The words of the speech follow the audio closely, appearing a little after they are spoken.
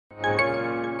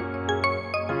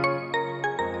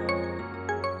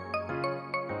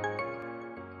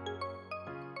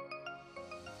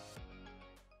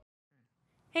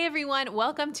Hey everyone,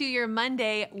 welcome to your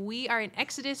Monday. We are in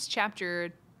Exodus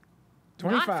chapter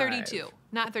 25.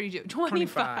 not 32,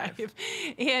 25.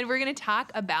 And we're going to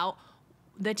talk about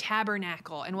the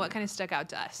tabernacle and what kind of stuck out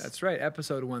to us. That's right,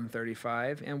 episode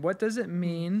 135. And what does it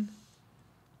mean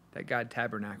that God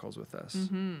tabernacles with us?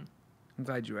 Mm-hmm. I'm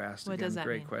glad you asked. What Again, does that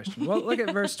great mean? question. Well, look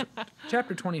at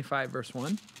chapter 25, verse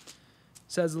 1. It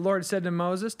says, the Lord said to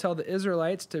Moses, tell the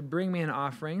Israelites to bring me an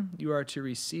offering. You are to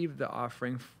receive the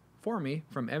offering for me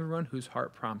from everyone whose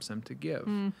heart prompts them to give.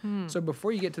 Mm-hmm. So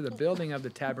before you get to the building of the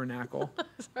tabernacle.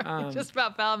 Sorry, just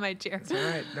about fell on my chair. It's all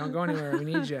right. Don't go anywhere. We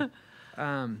need you.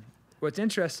 What's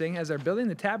interesting as they're building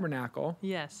the tabernacle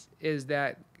Yes. is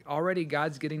that already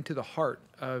God's getting to the heart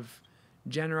of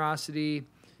generosity,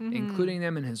 including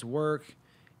them in his work.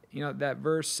 You know, that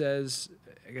verse says,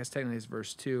 I guess technically it's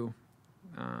verse 2,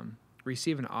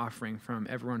 receive an offering from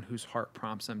everyone whose heart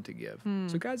prompts them to give.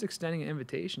 So God's extending an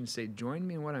invitation to say, join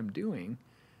me in what I'm doing,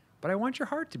 but I want your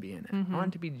heart to be in it. I want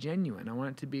it to be genuine. I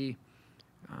want it to be,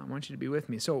 I want you to be with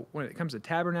me. So when it comes to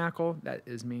tabernacle, that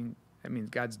means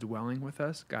God's dwelling with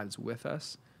us. God's with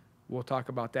us. We'll talk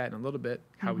about that in a little bit,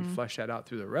 how we flesh that out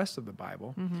through the rest of the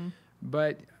Bible.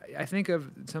 But I think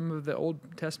of some of the Old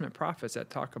Testament prophets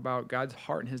that talk about God's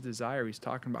heart and his desire. He's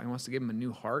talking about he wants to give them a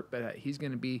new heart, but he's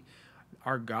going to be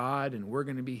our God and we're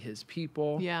going to be his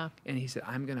people. Yeah. And he said,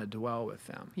 I'm going to dwell with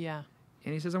them. Yeah.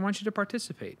 And he says, I want you to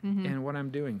participate in what I'm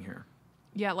doing here.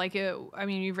 Yeah,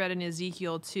 you've read in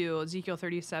Ezekiel too, Ezekiel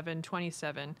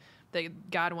 37:27,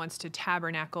 that God wants to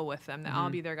tabernacle with them, that I'll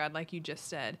be their God, like you just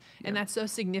said. And that's so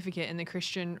significant in the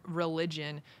Christian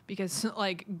religion because,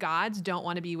 gods don't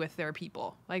want to be with their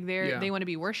people. They want to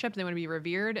be worshipped, they want to be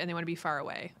revered, and they want to be far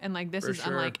away. And, this is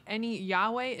unlike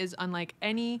Yahweh is unlike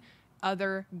any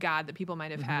other God that people might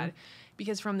have had.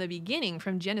 Because from the beginning,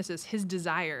 from Genesis, his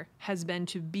desire has been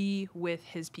to be with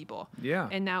his people. Yeah.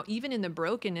 And now even in the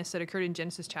brokenness that occurred in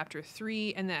Genesis chapter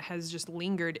 3 and that has just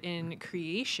lingered in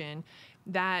creation,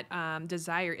 that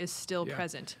desire is still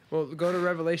present. Well, go to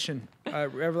Revelation.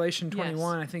 Revelation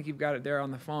 21, I think you've got it there on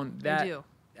the phone. I do.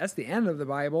 That's the end of the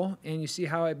Bible, and you see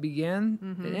how it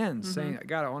began, it ends, saying,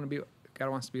 God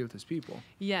wants to be with his people.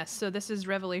 Yes, so this is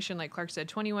Revelation, like Clark said,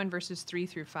 21 verses 3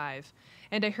 through 5.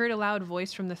 And I heard a loud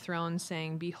voice from the throne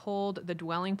saying, behold, the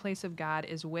dwelling place of God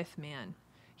is with man.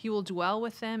 He will dwell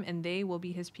with them, and they will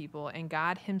be his people, and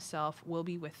God himself will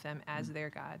be with them as their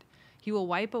God. He will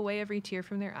wipe away every tear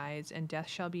from their eyes, and death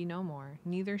shall be no more.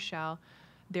 Neither shall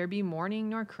there be mourning,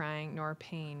 nor crying, nor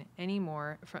pain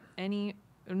anymore, for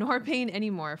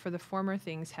the former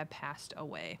things have passed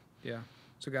away. Yeah.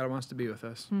 So God wants to be with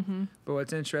us. But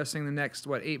what's interesting, the next,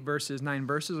 9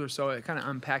 verses or so, it kind of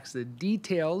unpacks the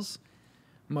details.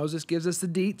 Moses gives us the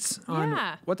deets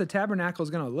on what the tabernacle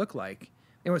is going to look like.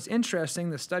 And what's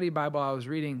interesting, the study Bible I was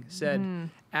reading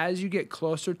said, as you get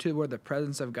closer to where the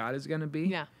presence of God is going to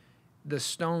be, the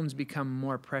stones become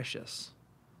more precious.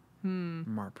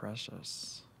 More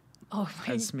precious. Oh,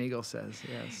 as Smeagol says,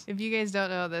 yes. If you guys don't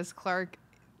know this, Clark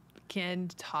can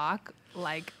talk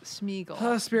like Smeagol.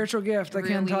 Oh, spiritual gift. I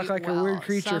can talk like a weird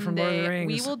creature from Lord of the Rings.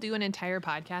 We will do an entire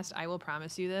podcast, I will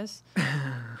promise you this,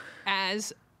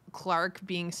 as Clark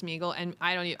being Smeagol, and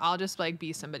I'll just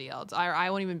be somebody else. I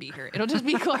won't even be here. It'll just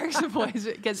be Clark's voice.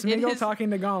 Because Smeagol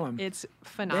talking to Gollum. It's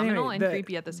phenomenal and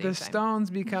creepy at the same time. The stones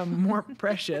become more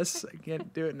precious. I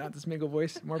can't do it, not the Smeagol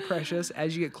voice. More precious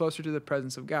as you get closer to the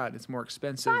presence of God. It's more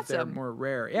expensive. It's awesome. They're more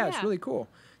rare. Yeah, it's really cool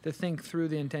to think through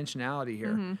the intentionality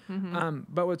here.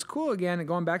 But what's cool, again,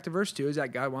 going back to verse 2, is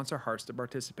that God wants our hearts to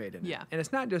participate in it. Yeah. And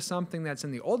it's not just something that's in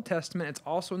the Old Testament, it's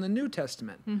also in the New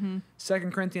Testament. 2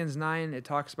 Corinthians 9, it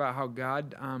talks about how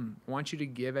God wants you to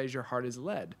give as your heart is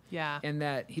led. Yeah. And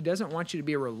that he doesn't want you to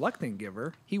be a reluctant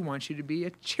giver. He wants you to be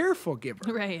a cheerful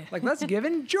giver. Right. Let's give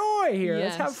in joy here.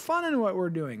 Yes. Let's have fun in what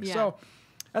we're doing. Yeah. So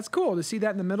that's cool to see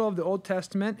that in the middle of the Old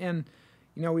Testament. And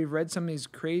we've read some of these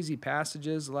crazy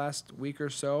passages last week or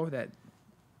so that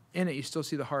in it you still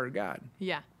see the heart of God.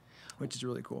 Yeah. Which is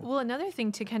really cool. Well, another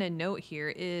thing to kind of note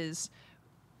here is,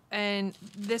 and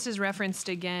this is referenced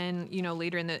again,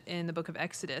 later in the book of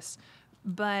Exodus,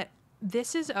 but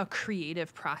this is a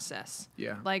creative process.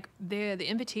 Yeah. The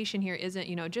invitation here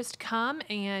isn't, just come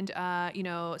and,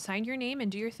 sign your name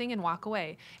and do your thing and walk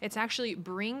away. It's actually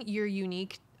bring your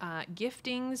unique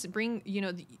giftings, bring,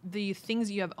 the things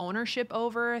you have ownership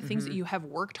over, things that you have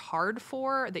worked hard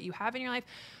for, that you have in your life,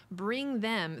 bring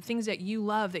them, things that you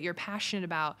love, that you're passionate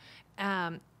about,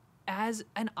 as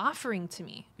an offering to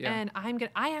me. Yeah. And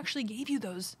I actually gave you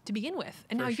those to begin with,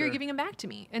 and now you're giving them back to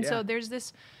me. And so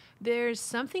there's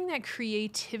something that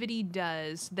creativity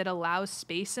does that allows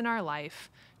space in our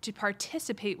life to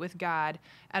participate with God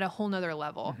at a whole nother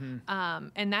level.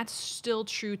 And that's still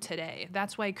true today.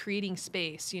 That's why creating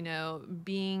space,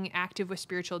 being active with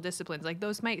spiritual disciplines, like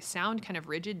those might sound kind of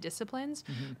rigid disciplines,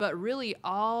 but really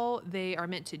all they are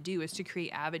meant to do is to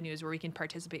create avenues where we can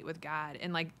participate with God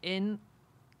and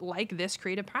like this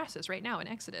creative process right now in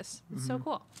Exodus. It's so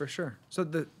cool. For sure. So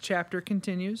the chapter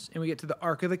continues and we get to the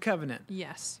Ark of the Covenant.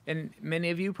 Yes. And many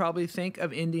of you probably think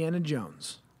of Indiana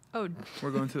Jones. Oh,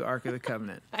 We're going through the Ark of the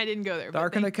Covenant. I didn't go there. The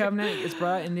Ark of the Covenant gets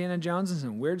brought out, Indiana Jones, and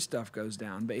some weird stuff goes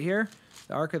down. But here,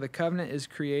 the Ark of the Covenant is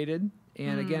created.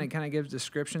 And again, it kind of gives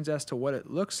descriptions as to what it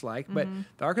looks like. But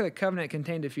the Ark of the Covenant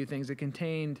contained a few things. It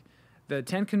contained the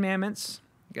 10 Commandments,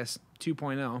 I guess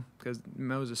 2.0, because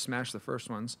Moses smashed the first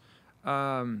ones.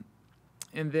 And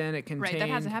then it contained... Right, that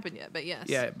hasn't happened yet, but yes.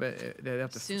 Yeah, but they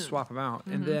have to Soon. swap them out.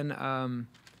 And then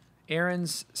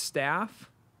Aaron's staff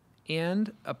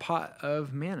and a pot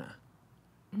of manna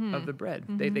of the bread.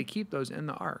 They keep those in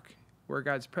the ark where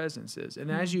God's presence is.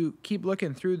 And as you keep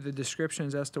looking through the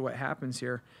descriptions as to what happens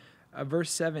here,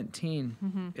 verse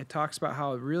 17, it talks about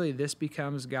how really this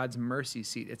becomes God's mercy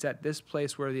seat. It's at this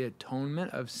place where the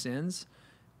atonement of sins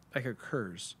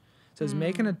occurs. It says,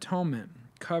 make an atonement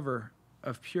cover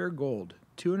of pure gold,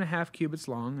 2.5 cubits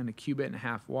long and 1.5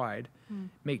 cubits wide.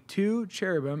 Make 2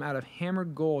 cherubim out of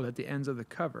hammered gold at the ends of the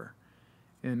cover.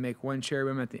 And make 1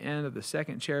 cherubim at the end of the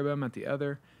second cherubim at the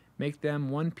other. Make them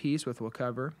one piece with the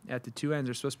cover. At the 2 ends,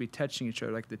 they're supposed to be touching each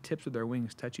other, like the tips of their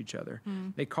wings touch each other.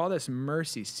 They call this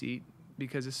mercy seat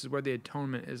because this is where the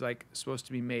atonement is supposed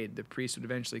to be made. The priest would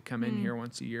eventually come in here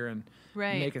once a year and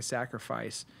make a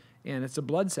sacrifice. And it's a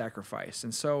blood sacrifice.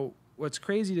 And so what's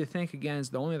crazy to think, again,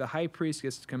 is only the high priest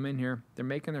gets to come in here. They're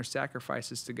making their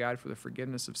sacrifices to God for the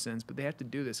forgiveness of sins, but they have to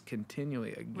do this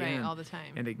continually again. Right, all the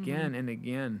time. And again and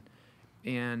again.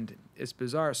 And it's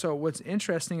bizarre. So what's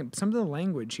interesting, some of the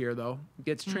language here, though,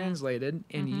 gets translated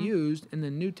and used in the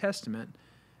New Testament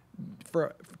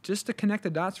for just to connect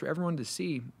the dots for everyone to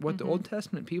see what the Old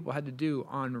Testament people had to do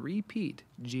on repeat.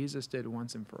 Jesus did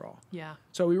once and for all. Yeah.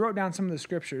 So we wrote down some of the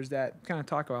scriptures that kind of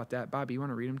talk about that. Bobby, you want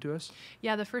to read them to us?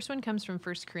 Yeah, the first one comes from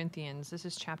 1 Corinthians. This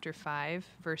is chapter 5,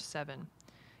 verse 7.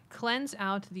 Cleanse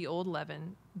out the old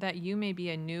leaven, that you may be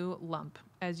a new lump,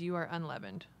 as you are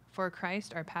unleavened. For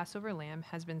Christ, our Passover lamb,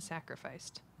 has been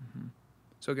sacrificed.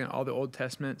 So again, all the Old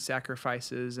Testament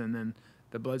sacrifices and then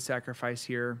the blood sacrifice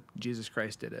here, Jesus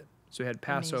Christ did it. So we had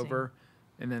Passover,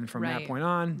 and then from that point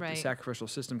on, the sacrificial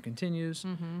system continues.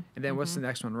 And then what's the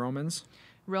next one, Romans?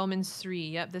 Romans 3,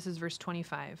 yep, this is verse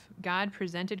 25. God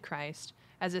presented Christ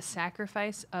as a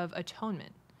sacrifice of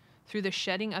atonement through the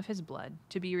shedding of his blood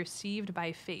to be received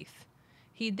by faith.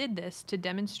 He did this to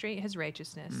demonstrate his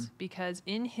righteousness because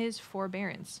in his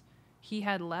forbearance, he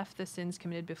had left the sins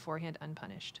committed beforehand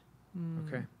unpunished.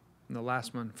 Okay. And the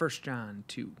last one, 1 John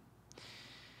 2.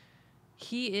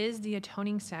 He is the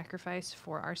atoning sacrifice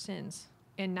for our sins,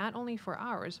 and not only for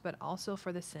ours, but also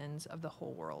for the sins of the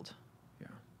whole world.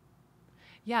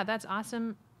 Yeah, that's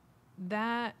awesome.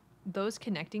 Those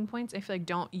connecting points, I feel like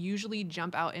don't usually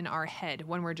jump out in our head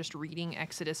when we're just reading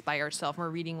Exodus by ourselves.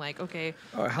 We're reading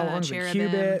how long's a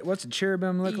cubit? What's a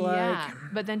cherubim look like? Yeah,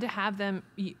 but then to have them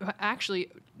actually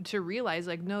to realize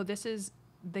no, this is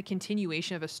the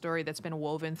continuation of a story that's been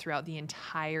woven throughout the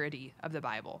entirety of the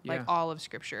Bible, all of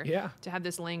Scripture. Yeah. To have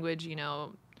this language,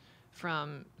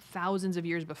 from thousands of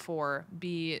years before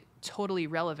be totally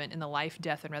relevant in the life,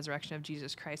 death, and resurrection of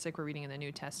Jesus Christ, like we're reading in the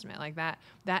New Testament.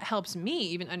 That helps me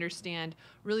even understand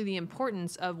really the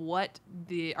importance of what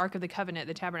the Ark of the Covenant,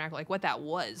 the tabernacle, what that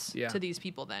was to these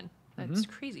people then. That's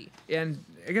crazy. And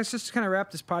I guess just to kind of wrap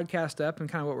this podcast up and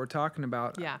kind of what we're talking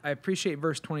about, I appreciate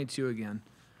verse 22 again,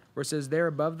 where it says, there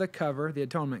above the cover, the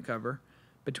atonement cover,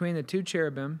 between the 2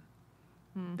 cherubim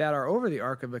that are over the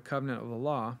Ark of the Covenant of the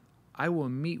law, I will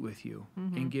meet with you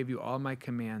and give you all my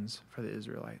commands for the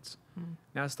Israelites.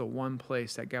 That's the one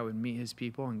place that God would meet his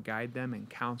people and guide them and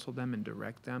counsel them and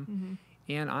direct them.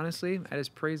 And honestly, I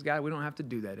just praise God we don't have to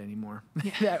do that anymore.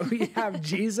 That we have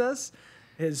Jesus,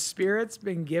 his Spirit's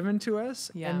been given to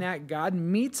us, and that God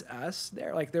meets us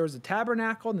there. There was a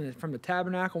tabernacle, and then from the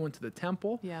tabernacle went to the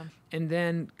temple. And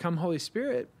then come Holy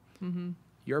Spirit,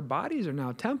 your bodies are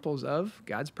now temples of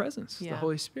God's presence, the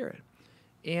Holy Spirit.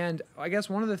 And I guess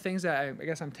one of the things that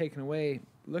I'm taking away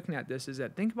looking at this is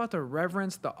that think about the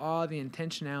reverence, the awe, the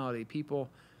intentionality people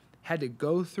had to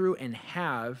go through and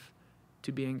have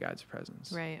to be in God's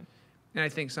presence. Right. And I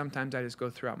think sometimes I just go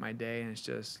throughout my day and it's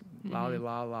just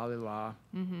la-li-la,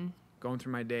 going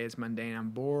through my day, it's mundane,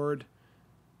 I'm bored.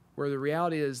 Where the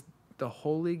reality is the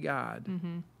holy God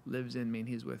lives in me and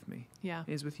he's with me. Yeah. And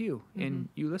he's with you and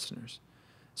you listeners.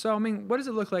 So, what does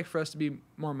it look like for us to be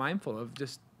more mindful of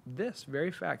just this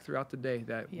very fact throughout the day,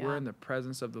 that we're in the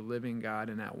presence of the living God.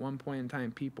 And at one point in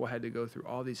time, people had to go through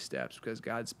all these steps because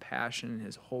God's passion and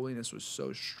his holiness was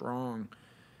so strong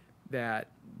that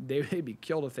they'd be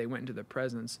killed if they went into the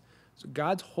presence. So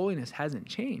God's holiness hasn't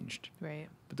changed. Right.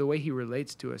 But the way he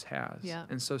relates to us has. Yeah.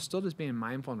 And so still just being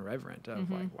mindful and reverent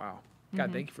of like, wow,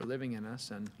 God, thank you for living in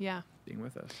us and being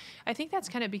with us. I think that's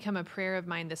kind of become a prayer of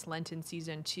mine this Lenten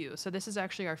season too. So this is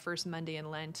actually our first Monday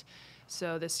in Lent.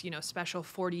 So this, special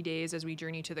 40 days as we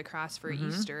journey to the cross for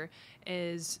Easter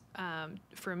is,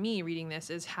 for me reading this,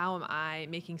 is how am I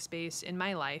making space in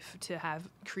my life to have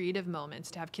creative moments,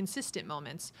 to have consistent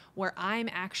moments where I'm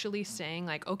actually saying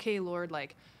like, okay, Lord,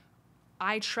 like,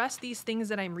 I trust these things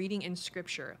that I'm reading in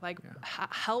Scripture. Like,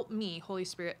 help me, Holy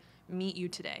Spirit, meet you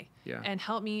today. And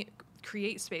help me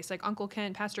create space. Like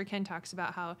Pastor Ken talks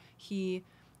about how he,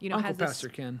 has this. Pastor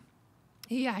Ken.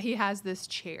 Yeah, he has this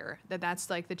chair that's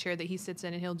like the chair that he sits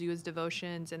in and he'll do his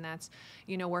devotions. And that's,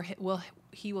 where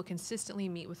he will consistently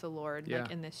meet with the Lord, like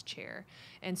in this chair.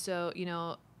 And so,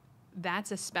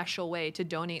 that's a special way to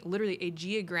donate literally a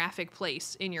geographic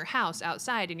place in your house,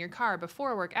 outside, in your car,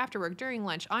 before work, after work, during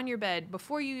lunch, on your bed,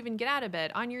 before you even get out of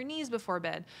bed, on your knees before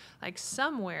bed, like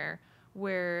somewhere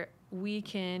where we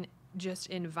can just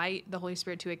invite the Holy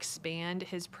Spirit to expand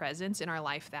his presence in our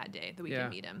life that day, that we can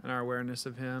meet him. And our awareness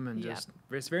of him, and just,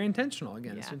 it's very intentional.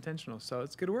 Again, it's intentional. So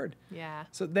it's a good word. Yeah.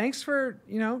 So thanks for,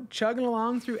 chugging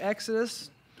along through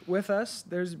Exodus with us.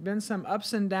 There's been some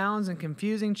ups and downs and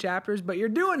confusing chapters, but you're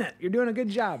doing it. You're doing a good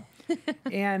job.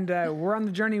 And we're on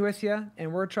the journey with you,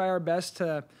 and we'll try our best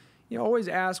to, always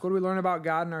ask, what do we learn about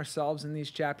God and ourselves in these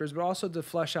chapters, but also to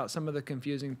flesh out some of the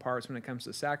confusing parts when it comes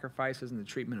to sacrifices and the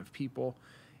treatment of people.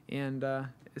 And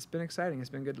it's been exciting.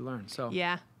 It's been good to learn. So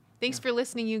thanks for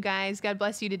listening, you guys. God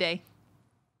bless you today.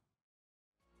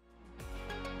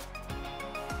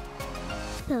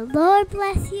 The Lord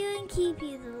bless you and keep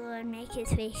you. The Lord make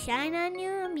his face shine on you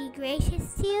and be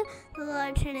gracious to you. The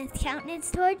Lord turn his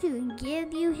countenance toward you and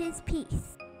give you his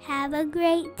peace. Have a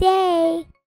great day.